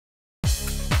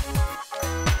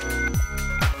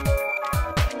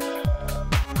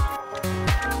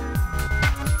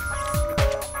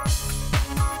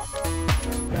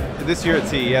This year at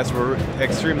CES, we're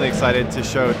extremely excited to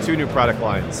show two new product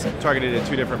lines targeted at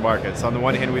two different markets. On the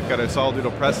one hand, we've got our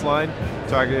Solidoodle Press line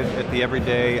targeted at the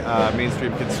everyday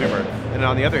mainstream consumer. And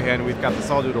on the other hand, we've got the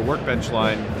Solidoodle Workbench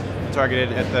line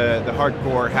targeted at the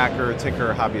hardcore hacker,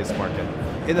 tinker, hobbyist market.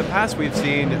 In the past, we've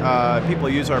seen people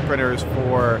use our printers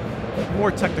for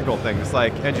more technical things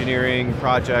like engineering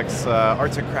projects,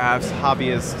 arts and crafts,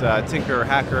 hobbyist, tinker,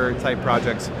 hacker type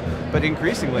projects. But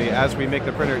increasingly, as we make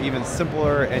the printer even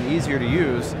simpler and easier to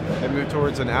use and move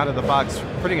towards an out-of-the-box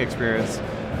printing experience,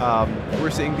 we're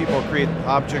seeing people create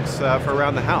objects for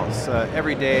around the house.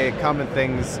 Everyday, common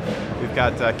things. We've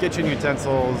got kitchen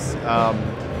utensils,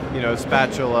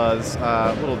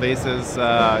 spatulas, little vases,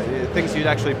 things you'd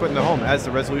actually put in the home. As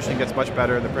the resolution gets much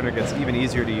better, the printer gets even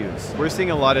easier to use. We're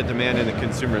seeing a lot of demand in the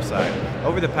consumer side.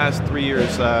 Over the past 3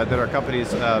 years that our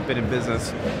company's been in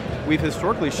business, we've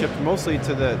historically shipped mostly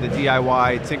to the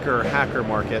DIY, tinker, hacker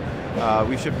market.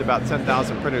 We've shipped about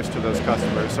 10,000 printers to those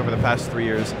customers over the past 3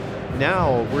 years.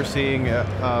 Now we're seeing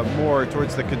more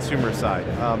towards the consumer side.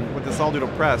 With the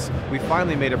Solidoodle Press, we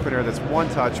finally made a printer that's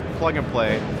one-touch, plug and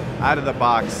play, out of the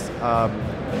box,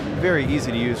 very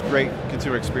easy to use, great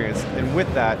consumer experience. And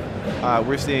with that,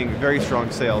 we're seeing very strong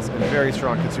sales and very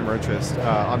strong consumer interest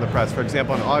on the press. For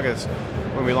example, in August,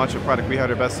 when we launched the product, we had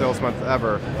our best sales month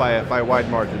ever by a wide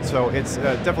margin. So it's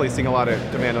definitely seeing a lot of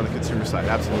demand on the consumer side,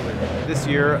 absolutely. This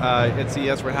year at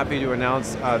CES, we're happy to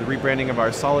announce the rebranding of our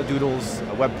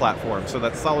Solidoodles web platform. So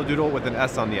that's Solidoodle with an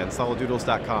S on the end,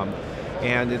 solidoodles.com.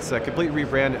 And it's a complete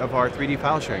rebrand of our 3D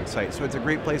file sharing site. So it's a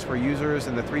great place where users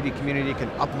in the 3D community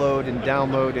can upload and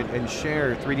download and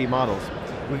share 3D models.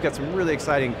 We've got some really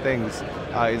exciting things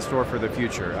in store for the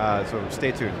future, so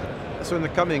stay tuned. So in the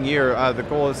coming year, the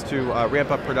goal is to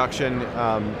ramp up production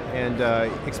and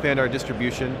expand our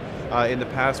distribution. In the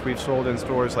past, we've sold in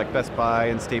stores like Best Buy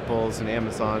and Staples and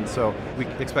Amazon, so we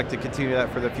expect to continue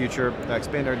that for the future,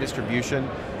 expand our distribution,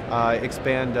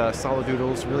 expand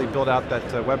Solidoodles, really build out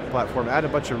that web platform, add a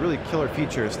bunch of really killer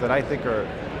features that I think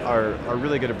are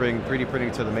really going to bring 3D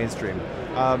printing to the mainstream.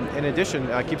 In addition,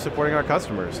 keep supporting our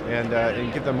customers and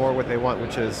give them more what they want,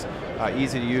 which is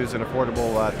easy to use and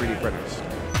affordable 3D printers.